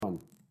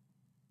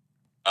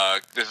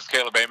This is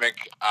Caleb Amick.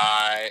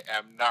 I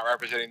am not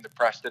representing the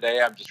press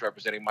today. I'm just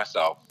representing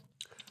myself.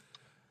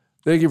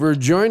 Thank you for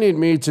joining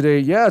me today.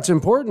 Yeah, it's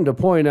important to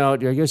point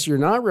out, I guess you're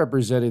not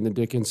representing the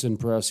Dickinson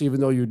Press,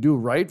 even though you do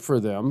write for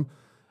them.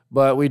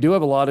 But we do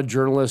have a lot of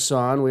journalists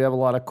on. We have a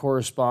lot of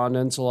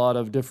correspondents, a lot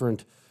of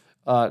different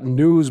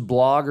news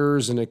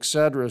bloggers and et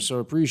cetera. So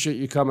appreciate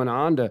you coming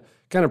on to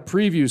kind of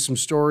preview some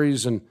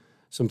stories and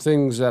some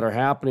things that are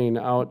happening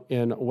out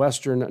in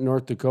western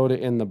North Dakota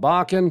in the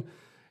Bakken.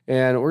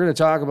 And we're going to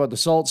talk about the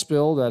salt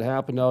spill that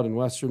happened out in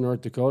western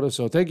North Dakota.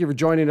 So thank you for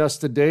joining us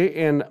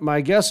today. And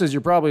my guess is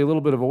you're probably a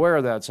little bit aware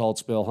of that salt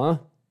spill, huh?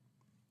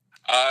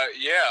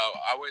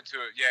 I went to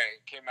it. Yeah,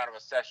 it came out of a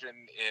session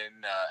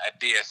at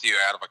DSU,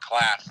 out of a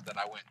class that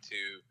I went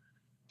to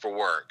for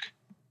work.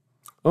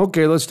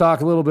 Okay, let's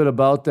talk a little bit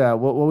about that.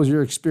 What was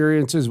your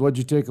experiences? What did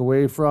you take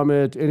away from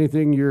it?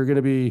 Anything you're going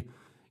to be,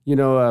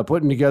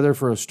 putting together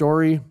for a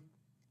story?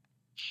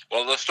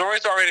 Well, the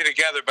story's already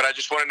together, but I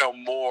just want to know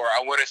more.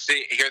 I want to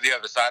hear the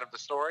other side of the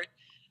story.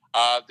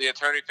 The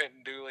attorney,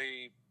 Fenton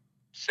Dooley,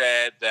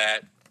 said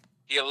that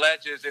he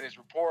alleges in his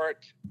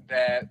report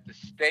that the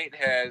state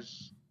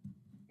has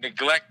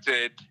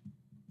neglected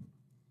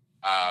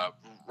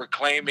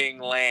reclaiming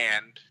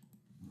land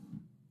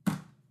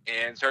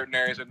in certain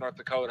areas of North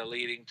Dakota,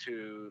 leading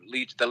to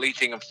the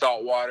leaching of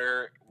salt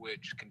water,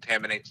 which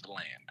contaminates the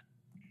land.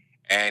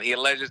 And he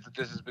alleges that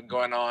this has been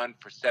going on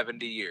for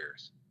 70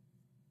 years.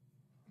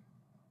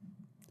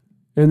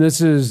 And this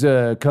has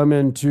come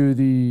into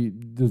the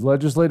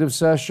legislative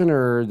session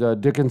or the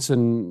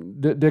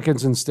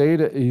Dickinson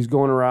state. He's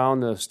going around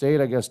the state.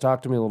 I guess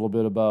talk to me a little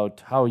bit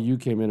about how you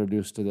came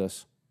introduced to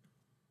this.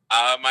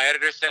 My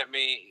editor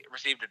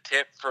received a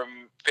tip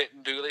from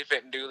Fenton Dooley.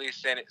 Fenton Dooley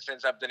sent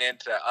something in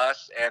to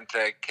us and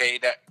to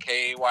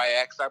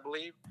KYX, I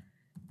believe,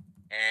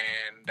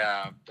 and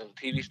the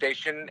TV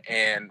station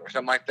or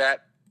something like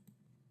that.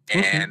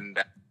 And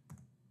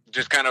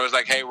just kind of was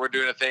like, hey, we're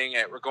doing a thing.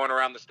 We're going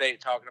around the state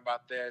talking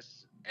about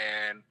this,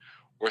 and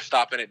we're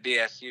stopping at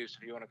DSU, so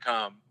if you want to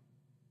come.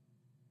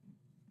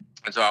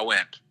 And so I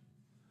went.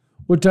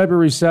 What type of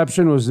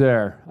reception was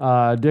there?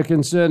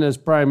 Dickinson is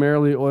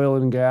primarily oil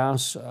and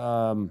gas. It's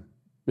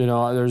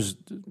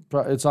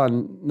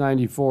on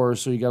 94,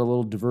 so you got a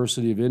little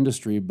diversity of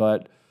industry.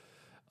 But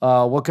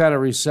what kind of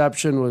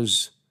reception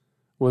was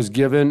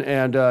given?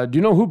 And do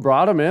you know who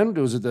brought him in?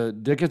 Was it the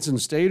Dickinson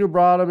State who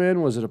brought him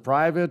in? Was it a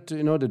private?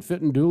 Did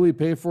Fenton Dooley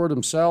pay for it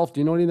himself? Do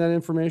you know any of that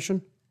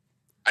information?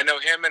 I know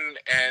him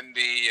and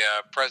the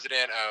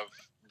president of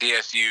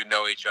DSU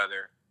know each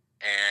other,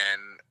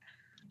 and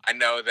I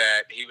know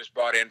that he was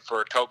brought in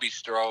for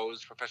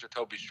Professor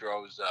Toby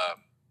Stroh's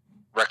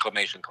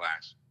reclamation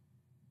class.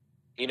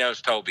 He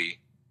knows Toby.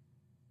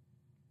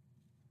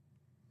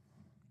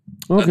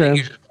 Okay. I think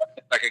he should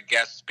like a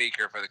guest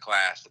speaker for the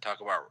class to talk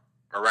about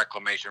a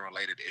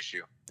reclamation-related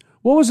issue.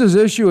 What was his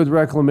issue with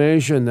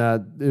reclamation?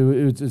 That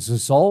it's the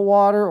salt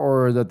water,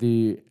 or that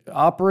the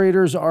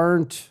operators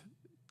aren't?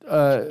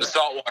 The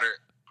salt water.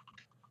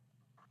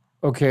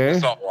 Okay.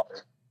 The salt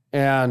water.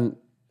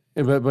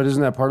 But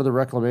isn't that part of the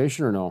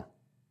reclamation or no?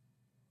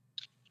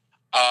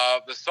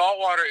 The salt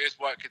water is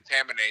what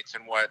contaminates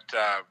and what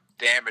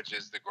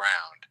damages the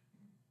ground.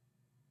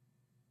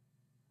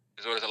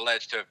 Is what is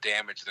alleged to have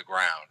damaged the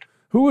ground.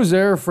 Who was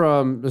there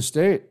from the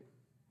state?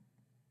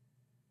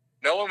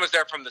 No one was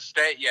there from the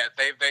state yet.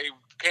 They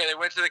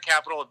went to the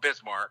capital of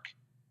Bismarck,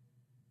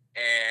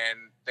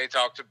 and they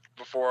talked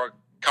before a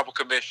couple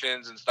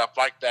commissions and stuff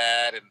like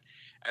that,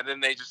 and then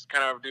they just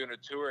kind of doing a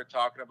tour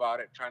talking about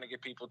it, trying to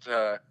get people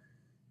to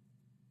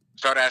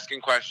start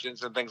asking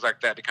questions and things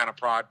like that to kind of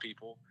prod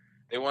people.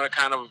 They want to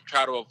kind of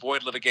try to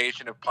avoid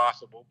litigation if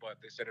possible, but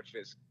they said if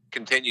this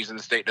continues and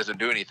the state doesn't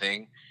do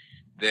anything,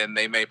 then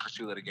they may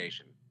pursue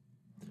litigation.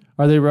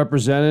 Are they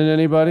representing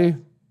anybody?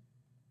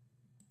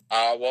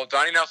 Well,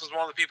 Donnie Nelson's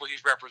one of the people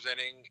he's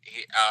representing.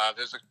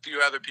 There's a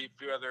few other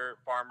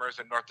farmers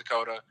in North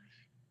Dakota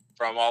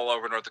from all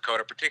over North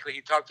Dakota. Particularly,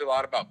 he talked a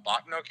lot about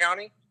Bottineau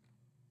County.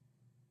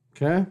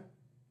 Okay.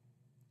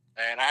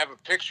 And I have a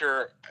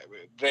picture.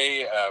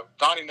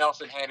 Donnie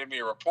Nelson handed me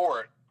a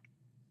report,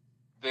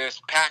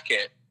 this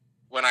packet,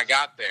 when I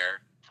got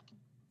there.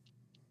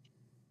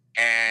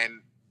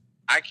 And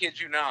I kid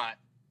you not,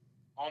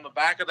 on the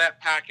back of that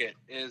packet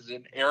is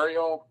an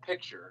aerial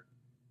picture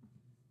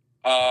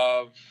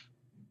of a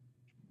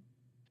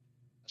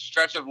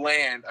stretch of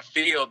land, a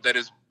field that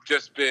just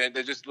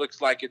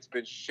looks like it's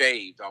been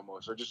shaved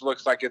almost, or just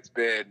looks like it's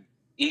been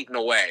eaten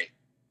away.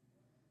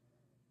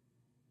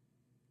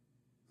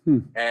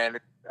 And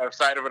a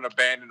site of an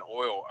abandoned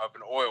oil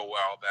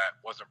well that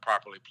wasn't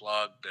properly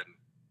plugged. And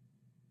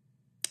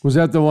was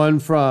that the one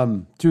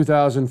from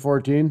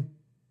 2014?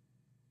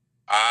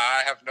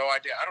 I have no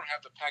idea. I don't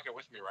have the packet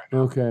with me right now.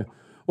 Okay.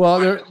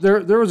 Well,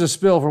 there was a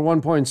spill for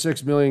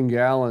 1.6 million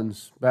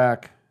gallons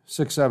back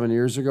 6-7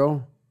 years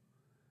ago,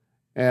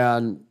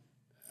 and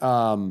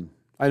I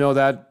know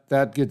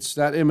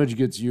that image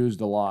gets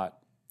used a lot,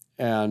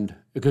 and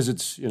because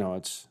it's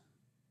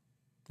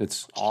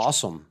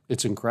awesome,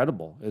 it's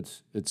incredible,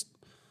 it's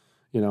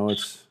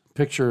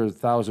picture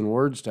 1,000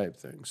 words type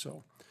thing.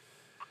 So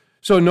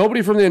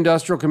nobody from the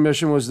Industrial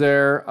Commission was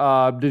there.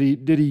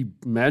 Did he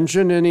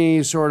mention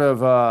any sort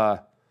of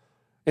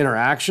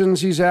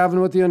interactions he's having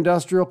with the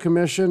Industrial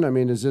Commission? I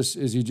mean, is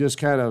he just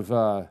kind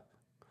of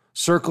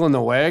circling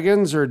the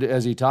wagons, or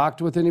has he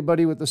talked with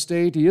anybody with the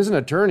state? He is an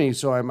attorney,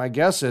 so my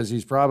guess is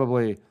he's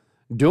probably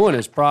doing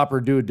his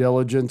proper due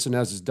diligence and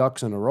has his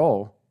ducks in a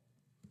row.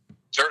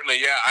 Certainly,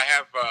 yeah. I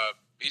have.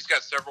 He's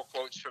got several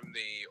quotes from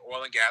the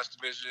Oil and Gas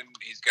Division.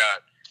 He's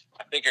got,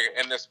 I think,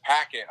 in this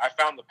packet. I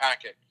found the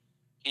packet.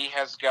 He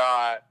has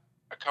got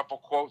a couple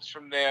quotes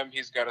from them.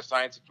 He's got a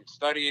scientific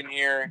study in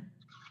here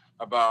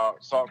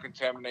about salt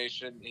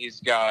contamination. He's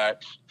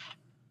got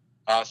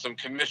some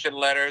commission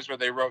letters where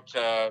they wrote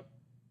to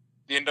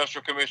the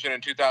Industrial Commission in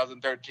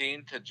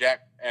 2013 to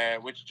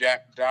which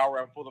Jack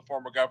Dalrymple, the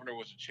former governor,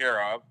 was the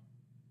chair of.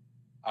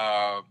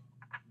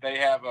 They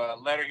have a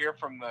letter here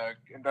from the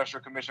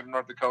Industrial Commission of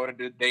North Dakota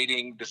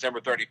dating December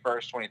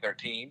 31st,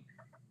 2013.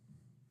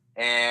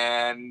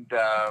 And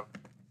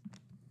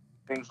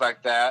things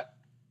like that.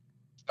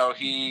 So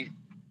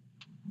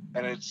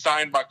and it's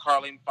signed by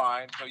Carlene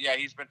Fine. So yeah,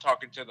 he's been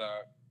talking to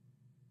the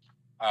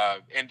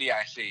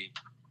NDIC.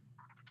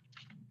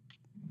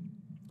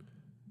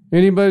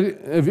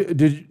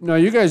 Anybody? No,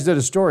 you guys did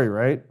a story,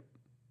 right?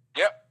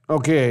 Yep.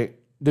 Okay.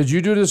 Did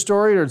you do the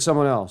story or did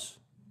someone else?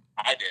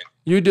 I did.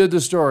 You did the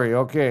story.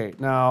 Okay.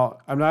 Now,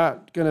 I'm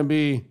not going to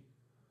be,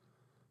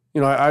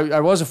 I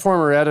was a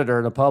former editor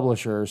and a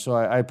publisher, so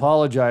I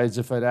apologize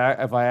if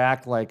I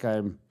act like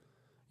I'm,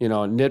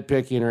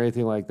 nitpicking or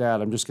anything like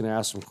that. I'm just going to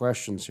ask some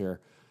questions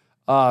here.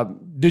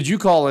 Did you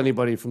call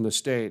anybody from the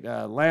state?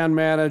 Land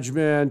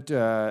management,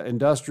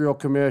 Industrial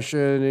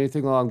Commission,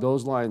 anything along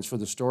those lines for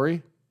the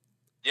story?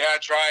 Yeah, I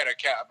tried,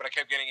 but I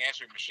kept getting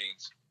answering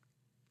machines.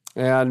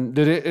 And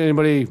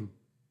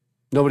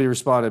nobody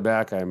responded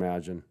back, I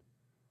imagine?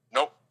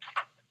 Nope.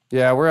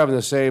 Yeah, we're having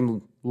the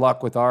same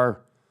luck with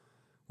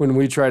when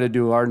we try to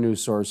do our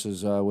news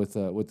sources with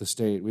the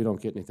state. We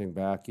don't get anything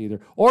back either.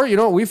 Or,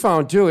 what we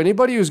found too,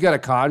 anybody who's got a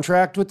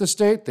contract with the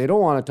state, they don't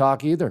want to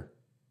talk either.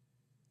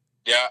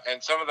 Yeah,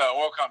 and some of the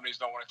oil companies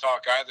don't want to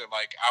talk either.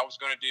 Like, I was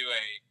going to do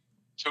a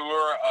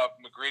tour of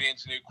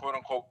McGradian's new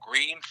quote-unquote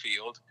green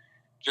field,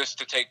 just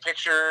to take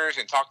pictures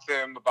and talk to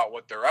them about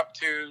what they're up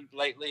to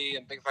lately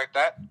and things like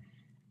that.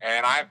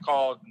 And I've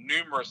called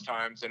numerous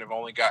times and I've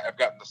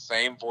gotten the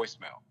same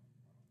voicemail.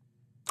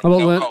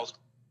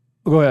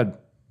 Go ahead.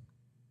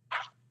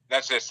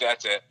 That's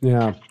it.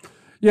 Yeah.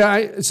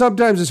 Yeah.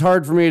 Sometimes it's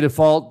hard for me to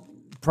fault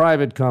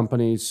private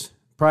companies.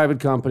 Private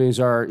companies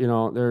are,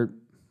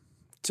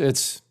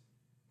 it's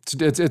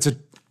a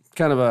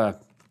kind of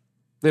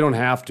they don't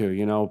have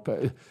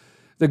to,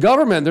 The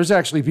government, there's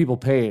actually people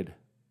paid.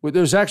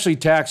 There's actually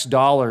tax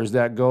dollars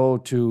that go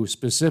to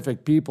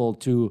specific people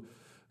to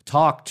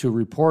talk to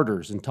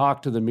reporters and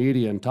talk to the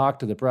media and talk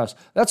to the press.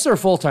 That's their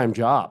full-time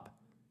job.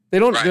 They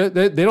don't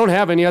they don't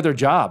have any other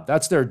job.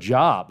 That's their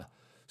job.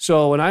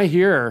 So when I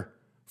hear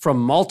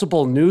from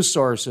multiple news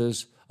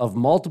sources of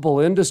multiple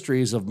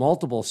industries of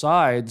multiple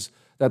sides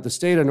that the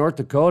state of North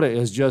Dakota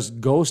is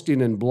just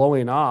ghosting and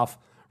blowing off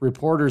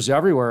reporters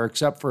everywhere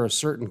except for a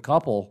certain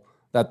couple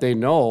that they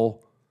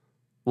know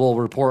will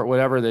report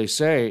whatever they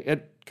say,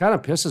 it kind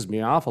of pisses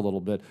me off a little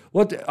bit.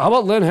 How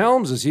about Lynn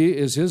Helms?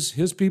 Is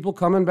his people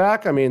coming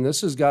back? I mean,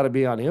 this has got to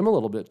be on him a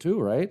little bit too,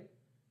 right?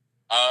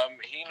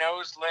 He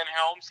knows Lynn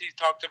Helms. He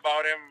talked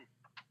about him.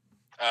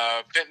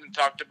 Fenton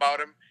talked about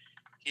him.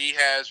 He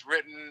has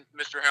written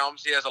Mr.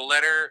 Helms. He has a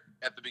letter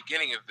at the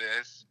beginning of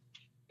this.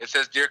 It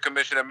says, "Dear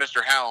Commissioner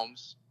Mr.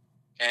 Helms,"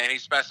 and he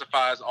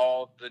specifies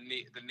all the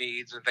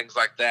needs and things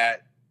like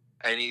that,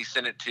 and he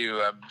sent it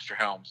to Mr.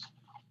 Helms.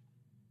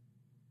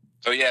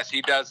 So yes,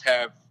 he does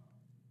have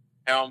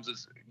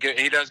Helms.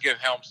 He does give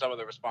Helms some of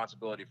the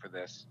responsibility for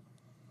this.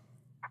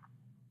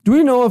 Do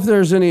we know if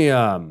there's any?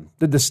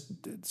 Did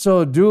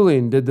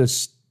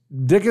the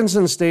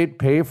Dickinson State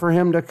pay for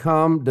him to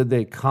come? Did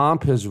they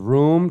comp his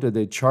room? Did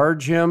they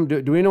charge him?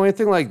 Do we know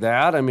anything like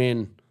that? I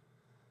mean,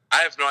 I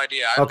have no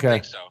idea. I don't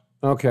think so.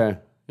 Okay.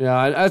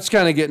 Yeah, that's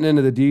kind of getting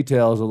into the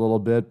details a little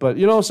bit. But,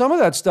 some of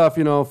that stuff,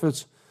 if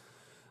it's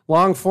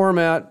long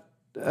format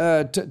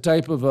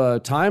type of a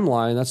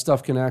timeline, that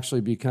stuff can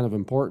actually be kind of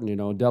important,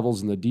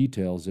 devil's in the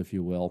details, if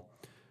you will.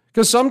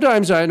 Because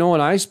sometimes I know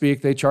when I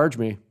speak, they charge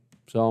me.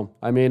 So,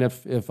 I mean,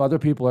 if other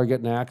people are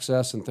getting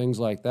access and things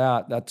like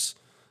that, that's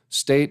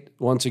state,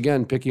 once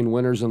again, picking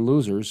winners and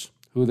losers,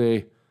 who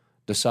they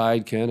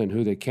decide can and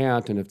who they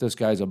can't. And if this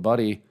guy's a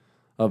buddy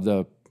of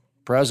the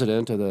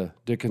president of the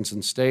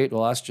Dickinson State,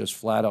 well, that's just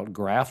flat out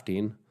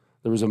grafting.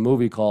 There was a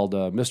movie called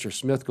Mr.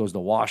 Smith Goes to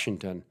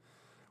Washington,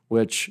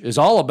 which is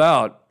all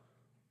about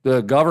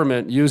the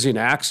government using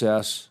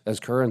access as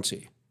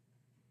currency.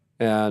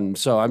 And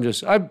so I'm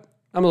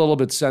a little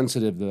bit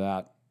sensitive to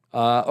that.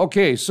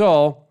 Okay,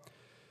 so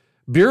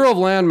Bureau of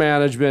Land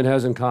Management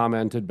hasn't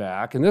commented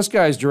back, and this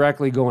guy's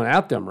directly going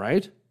at them,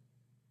 right?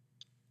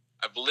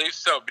 I believe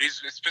so, but he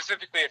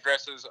specifically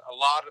addresses, a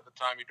lot of the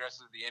time he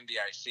addresses the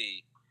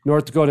NDIC.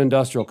 North Dakota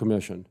Industrial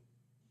Commission.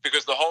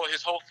 because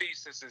his whole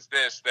thesis is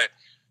this, that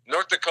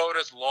North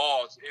Dakota's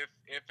laws,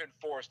 if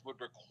enforced, would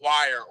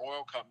require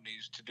oil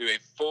companies to do a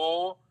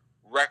full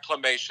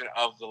reclamation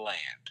of the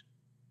land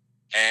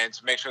and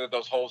to make sure that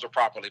those holes are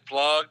properly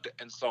plugged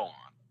and so on.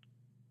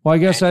 Well, I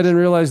guess I didn't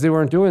realize they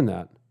weren't doing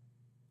that.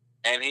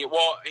 And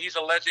he's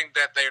alleging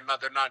that they're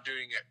not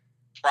doing it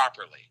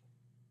properly.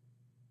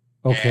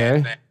 Okay.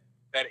 And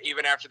that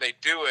even after they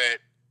do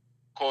it,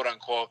 quote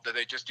unquote, that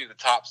they just do the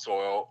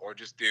topsoil or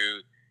just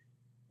do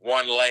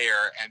one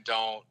layer and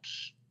don't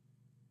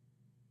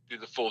do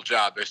the full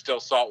job. There's still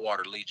salt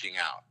water leaching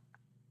out.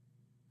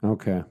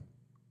 Okay.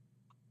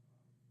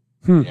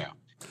 Yeah.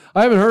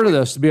 I haven't heard of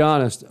this, to be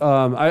honest.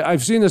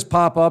 I've seen this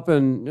pop up,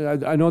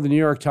 and I know the New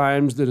York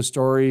Times did a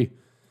story,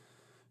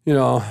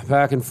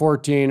 back in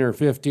 14 or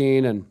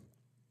 15, and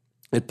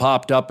it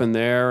popped up in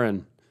there,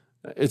 and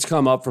it's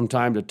come up from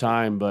time to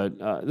time. But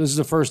this is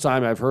the first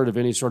time I've heard of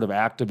any sort of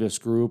activist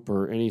group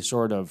or any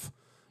sort of,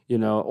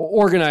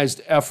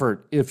 organized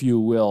effort, if you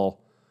will,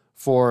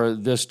 for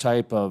this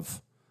type of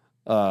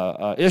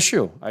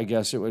issue, I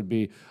guess it would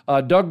be.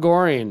 Doug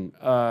Goring,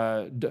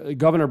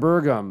 Governor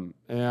Burgum,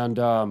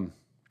 and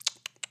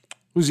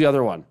who's the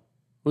other one?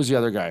 Who's the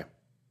other guy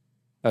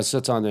that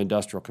sits on the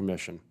Industrial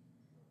Commission?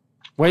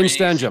 Wayne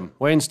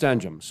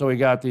Stenhjem. So we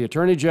got the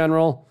Attorney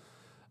General,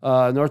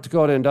 North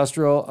Dakota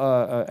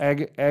Industrial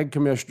Ag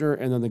Commissioner,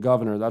 and then the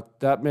Governor.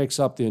 That makes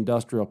up the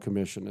Industrial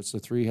Commission. It's the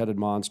three-headed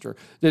monster.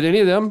 Did any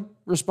of them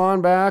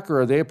respond back,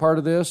 or are they a part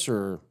of this,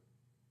 or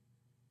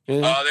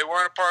anything? They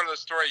weren't a part of the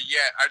story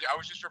yet. I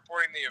was just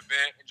reporting the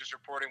event and just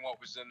reporting what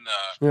was in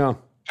the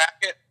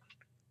packet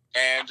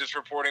and just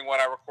reporting what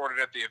I recorded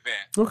at the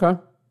event. Okay.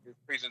 The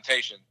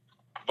presentation.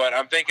 But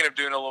I'm thinking of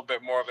doing a little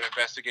bit more of an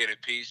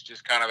investigative piece,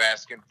 just kind of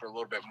asking for a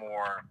little bit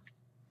more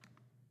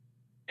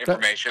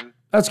information.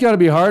 That's got to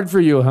be hard for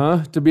you,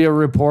 huh? To be a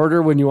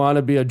reporter when you want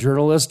to be a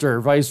journalist,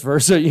 or vice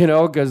versa,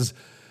 because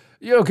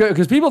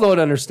people don't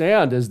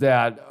understand is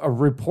that a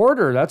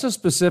reporter, that's a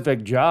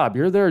specific job.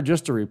 You're there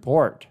just to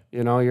report.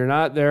 You're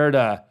not there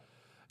to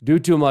do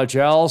too much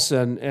else,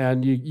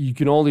 and you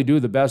can only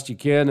do the best you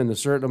can in a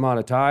certain amount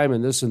of time,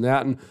 and this and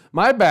that. And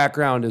my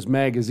background is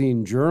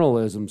magazine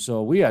journalism,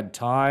 so we had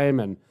time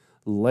and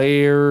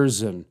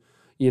layers, and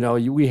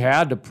we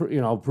had to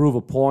prove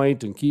a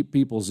point and keep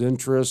people's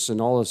interests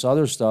and all this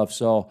other stuff.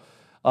 So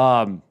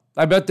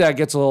I bet that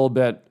gets a little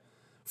bit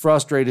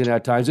frustrating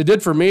at times. It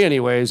did for me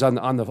anyways, on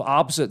the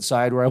opposite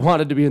side, where I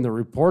wanted to be in the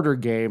reporter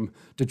game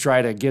to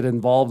try to get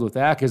involved with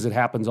that, because it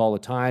happens all the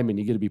time and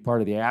you get to be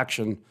part of the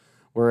action.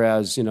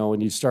 Whereas, when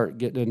you start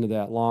getting into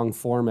that long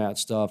format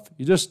stuff,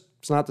 it's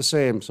not the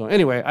same. So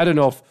anyway, I don't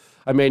know if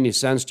I made any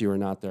sense to you or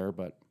not there,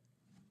 but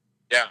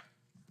yeah.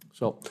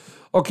 So,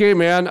 okay,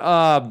 man.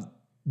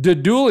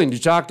 Did you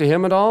talk to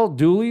him at all?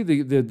 Dooley,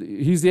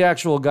 he's the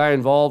actual guy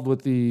involved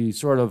with the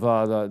sort of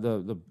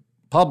the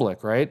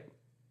public, right?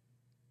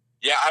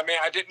 Yeah, I mean,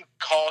 I didn't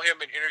call him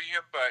and interview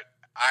him, but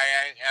I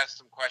asked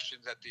some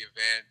questions at the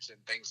event and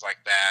things like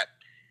that.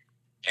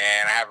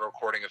 And I have a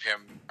recording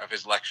of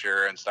his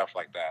lecture and stuff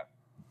like that.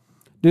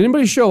 Did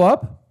anybody show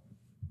up?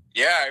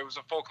 Yeah, it was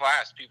a full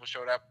class. People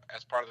showed up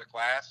as part of the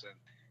class, and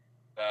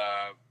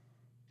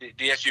the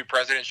DSU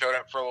president showed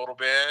up for a little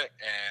bit,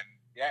 and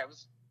yeah, it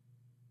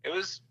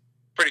was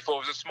pretty full.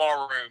 It was a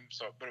small room,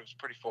 but it was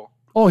pretty full.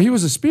 Oh, he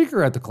was a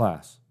speaker at the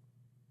class.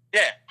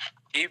 Yeah,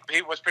 he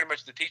was pretty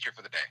much the teacher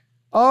for the day.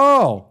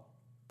 Oh,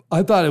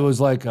 I thought it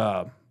was like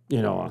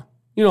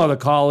the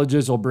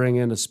colleges will bring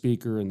in a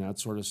speaker and that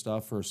sort of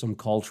stuff, or some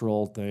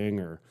cultural thing,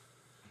 or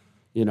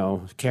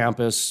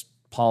campus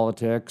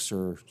politics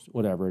or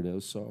whatever it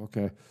is. So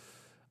okay,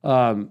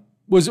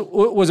 was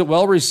it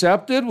well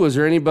received? Was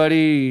there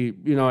anybody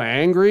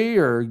angry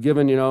or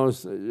given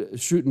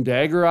shooting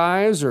dagger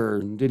eyes, or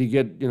did he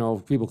get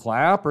people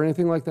clap or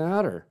anything like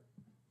that? Or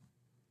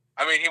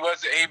I mean, he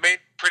made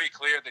pretty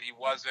clear that he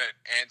wasn't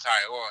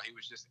anti-oil. He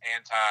was just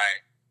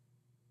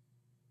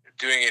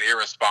doing it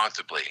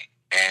irresponsibly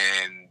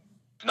and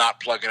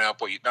not plugging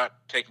up not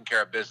taking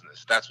care of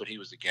business. That's what he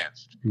was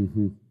against.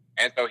 Mm-hmm.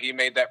 And so he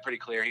made that pretty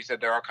clear. He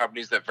said there are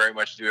companies that very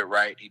much do it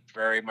right. He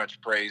very much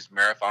praised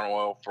Marathon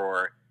Oil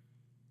for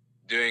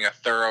doing a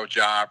thorough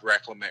job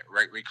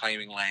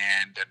reclaiming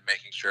land and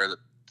making sure that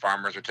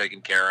farmers are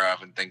taken care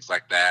of and things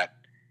like that.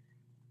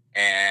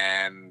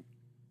 And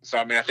so,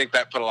 I mean, I think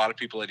that put a lot of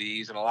people at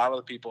ease, and a lot of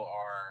the people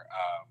are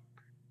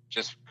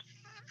just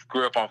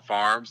grew up on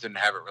farms and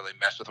haven't really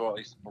messed with oil, at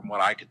least from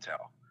what I could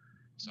tell.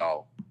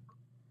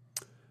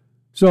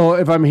 So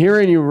if I'm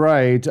hearing you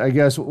right, I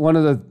guess one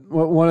of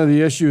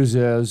the issues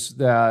is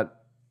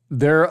that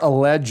they're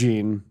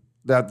alleging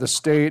that the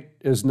state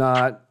is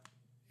not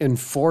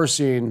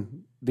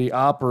enforcing the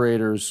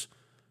operators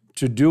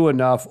to do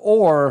enough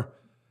or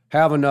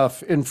have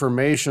enough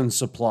information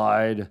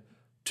supplied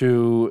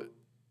to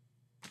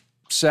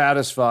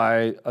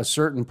satisfy a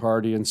certain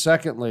party. And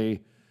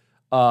secondly,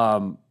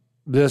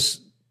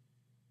 this,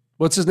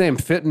 what's his name?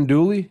 Fitton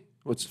Dooley?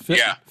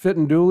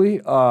 Fitton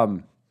Dooley?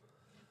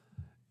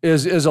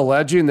 is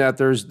alleging that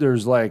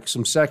there's like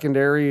some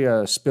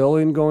secondary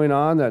spilling going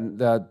on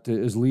that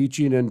is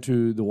leaching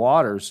into the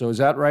water. So is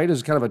that right?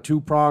 Is it kind of a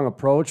two-prong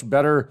approach?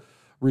 Better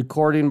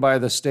recording by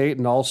the state,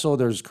 and also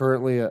there's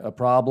currently a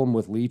problem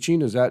with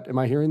leaching. Am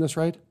I hearing this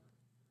right?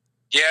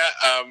 Yeah,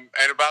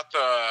 and about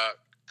the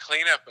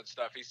cleanup and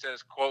stuff, he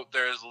says, quote,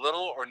 "There is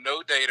little or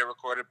no data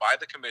recorded by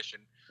the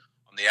commission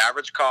on the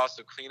average cost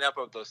of cleanup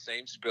of those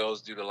same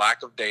spills due to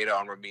lack of data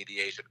on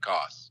remediation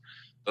costs.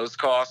 Those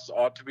costs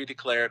ought to be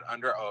declared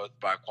under oath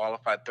by a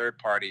qualified third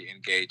party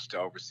engaged to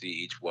oversee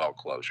each well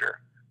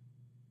closure."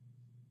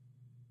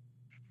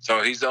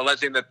 So he's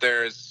alleging that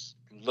there's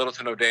little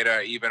to no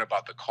data even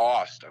about the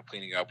cost of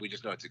cleaning up. We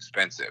just know it's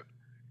expensive.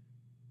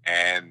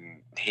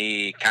 And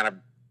he kind of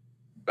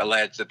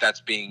alleged that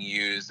that's being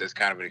used as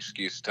kind of an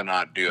excuse to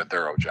not do a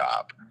thorough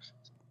job.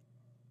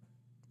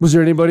 Was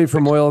there anybody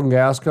from oil and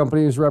gas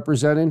companies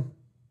representing?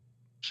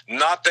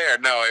 Not there,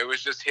 no. It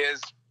was just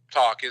his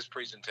talk, his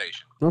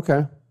presentation.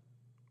 Okay.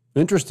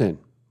 Interesting.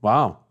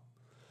 Wow.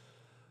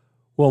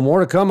 Well, more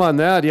to come on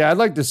that. Yeah, I'd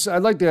like to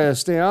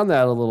stay on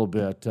that a little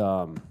bit.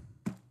 Okay.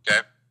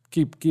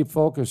 Keep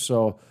focused.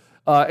 So,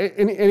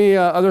 any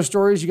other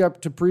stories you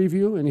got to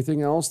preview?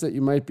 Anything else that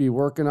you might be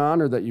working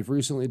on or that you've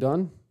recently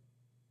done?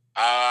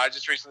 I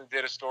just recently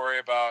did a story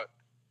about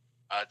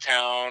a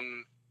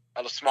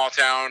small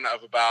town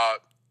of about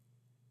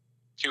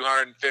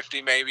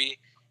 250 maybe,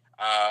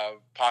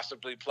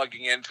 possibly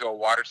plugging into a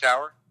water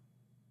tower.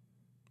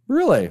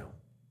 Really?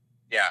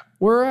 Yeah.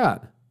 Where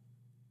at?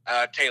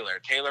 Taylor.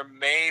 Taylor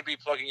may be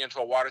plugging into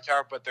a water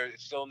tower, but they're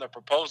still in the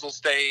proposal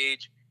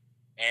stage,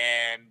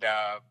 and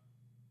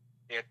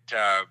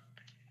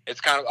it's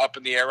kind of up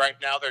in the air right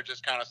now. They're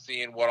just kind of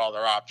seeing what all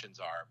their options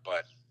are.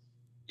 But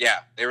yeah,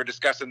 they were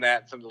discussing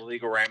that, some of the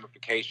legal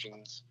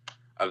ramifications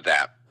of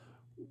that.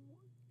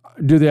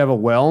 Do they have a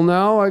well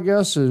now, I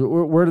guess?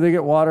 Where do they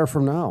get water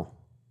from now?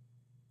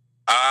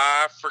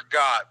 I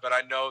forgot, but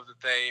I know that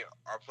they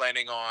are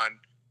planning on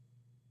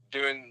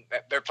getting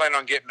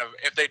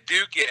if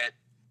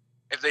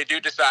they do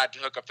decide to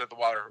hook up to the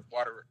water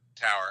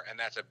tower, and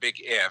that's a big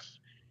if,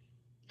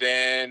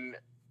 then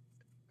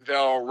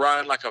they'll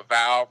run like a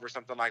valve or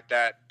something like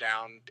that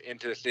down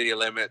into the city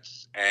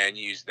limits and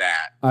use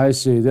that. I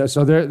see.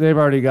 So they've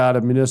already got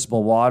a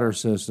municipal water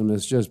system.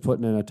 It's just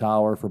putting in a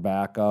tower for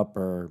backup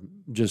or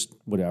just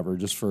whatever,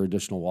 just for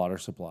additional water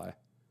supply.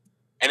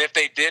 And if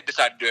they did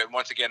decide to do it,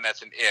 once again,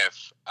 that's an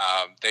if,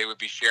 they would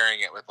be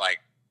sharing it with like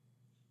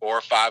 4 or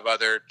 5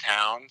 other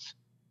towns.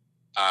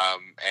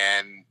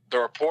 And the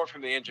report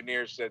from the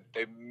engineers said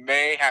they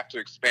may have to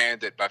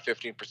expand it by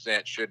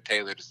 15% should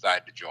Taylor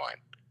decide to join.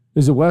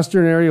 Is the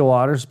Western Area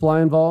Water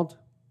Supply involved?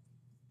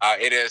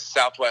 It is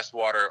Southwest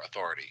Water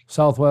Authority.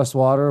 Southwest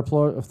Water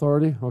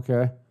Authority?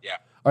 Okay. Yeah.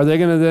 Are they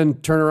going to then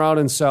turn around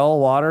and sell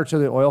water to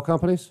the oil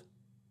companies?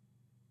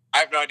 I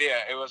have no idea.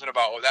 It wasn't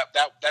about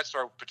that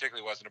story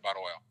particularly wasn't about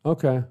oil.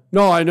 Okay.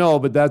 No, I know,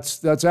 but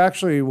that's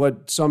actually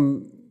what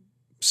some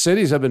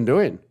cities have been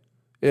doing,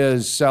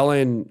 is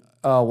selling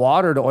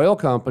water to oil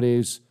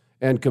companies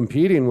and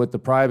competing with the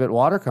private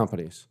water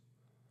companies.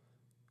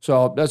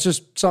 So that's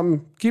just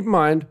something keep in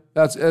mind.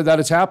 That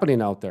it's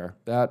happening out there.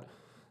 That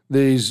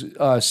these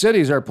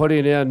cities are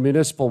putting in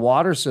municipal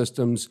water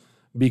systems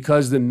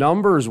because the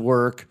numbers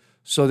work,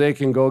 so they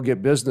can go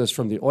get business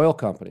from the oil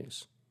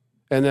companies.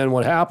 And then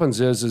what happens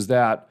is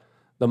that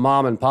the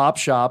mom and pop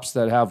shops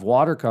that have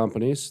water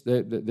companies,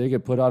 they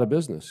get put out of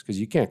business because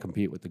you can't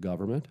compete with the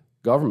government.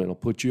 Government will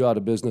put you out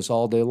of business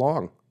all day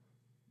long.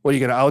 What, are you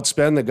going to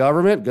outspend the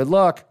government? Good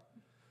luck.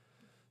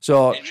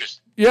 So,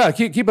 yeah,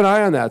 keep an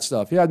eye on that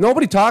stuff. Yeah,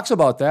 nobody talks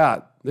about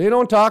that. They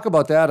don't talk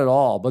about that at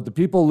all, but the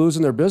people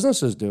losing their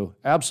businesses do.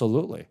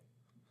 Absolutely.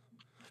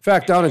 In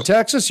fact, down in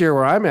Texas here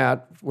where I'm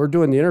at, we're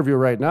doing the interview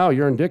right now.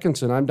 You're in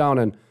Dickinson. I'm down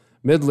in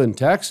Midland,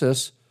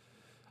 Texas.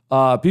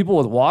 People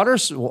with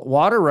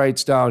water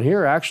rights down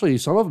here, actually,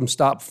 some of them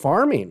stopped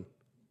farming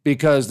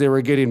because they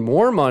were getting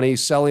more money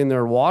selling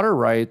their water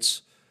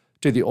rights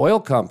to the oil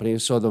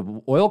companies. So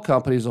the oil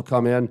companies will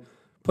come in,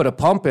 put a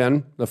pump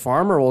in, the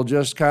farmer will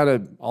just kind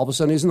of, all of a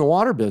sudden he's in the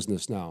water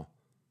business now.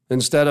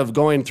 Instead of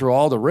going through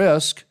all the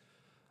risk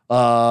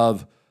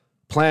of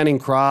planting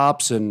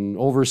crops and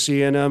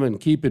overseeing them and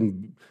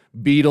keeping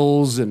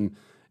beetles and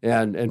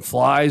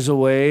flies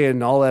away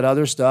and all that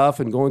other stuff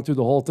and going through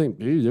the whole thing.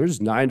 Dude, there's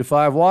 9 to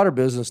 5 water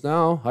business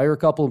now. Hire a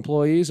couple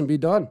employees and be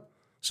done.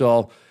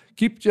 So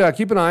keep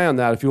an eye on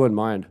that if you wouldn't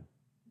mind.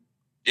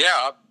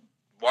 Yeah,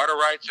 water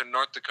rights in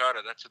North Dakota,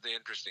 that's really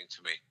interesting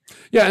to me.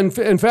 Yeah,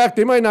 in fact,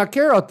 they might not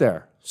care out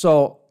there.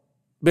 So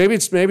maybe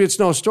it's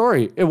no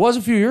story. It was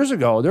a few years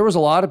ago. There was a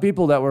lot of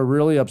people that were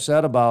really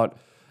upset about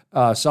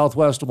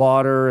Southwest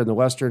Water and the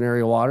Western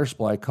Area Water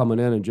Supply coming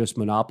in and just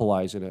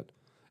monopolizing it.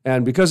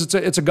 And because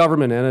it's a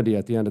government entity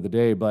at the end of the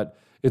day, but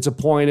it's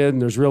appointed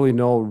and there's really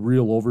no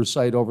real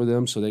oversight over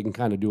them, so they can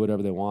kind of do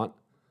whatever they want.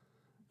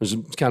 There's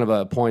kind of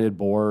an appointed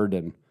board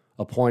and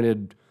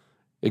appointed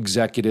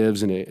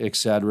executives and et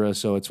cetera.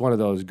 So it's one of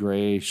those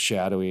gray,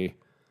 shadowy,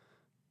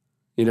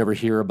 you never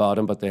hear about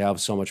them, but they have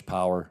so much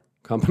power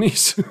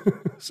companies.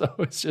 So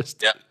it's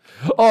just, Yeah.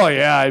 oh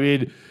yeah. I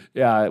mean,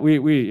 yeah,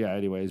 yeah,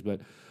 anyways, but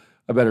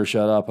I better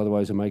shut up.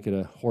 Otherwise I might get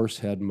a horse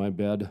head in my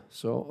bed.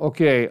 So,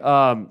 okay.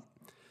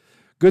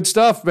 Good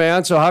stuff,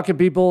 man. So how can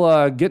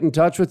people get in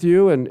touch with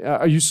you? And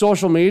are you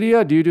social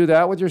media? Do you do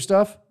that with your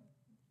stuff?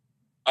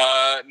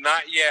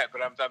 Not yet,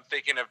 but I'm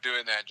thinking of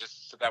doing that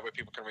just so that way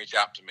people can reach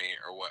out to me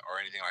or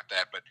anything like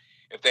that. But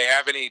if they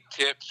have any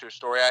tips or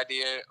story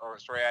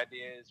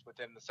ideas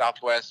within the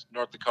Southwest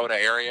North Dakota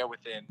area,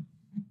 within,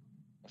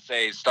 let's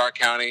say, Stark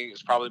County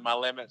is probably my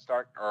limit,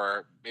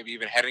 or maybe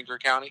even Hettinger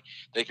County,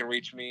 they can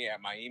reach me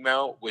at my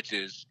email, which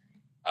is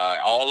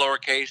all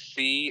lowercase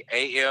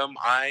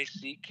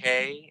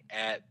CAMICK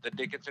at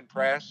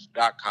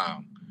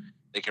thedickinsonpress.com.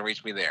 They can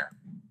reach me there.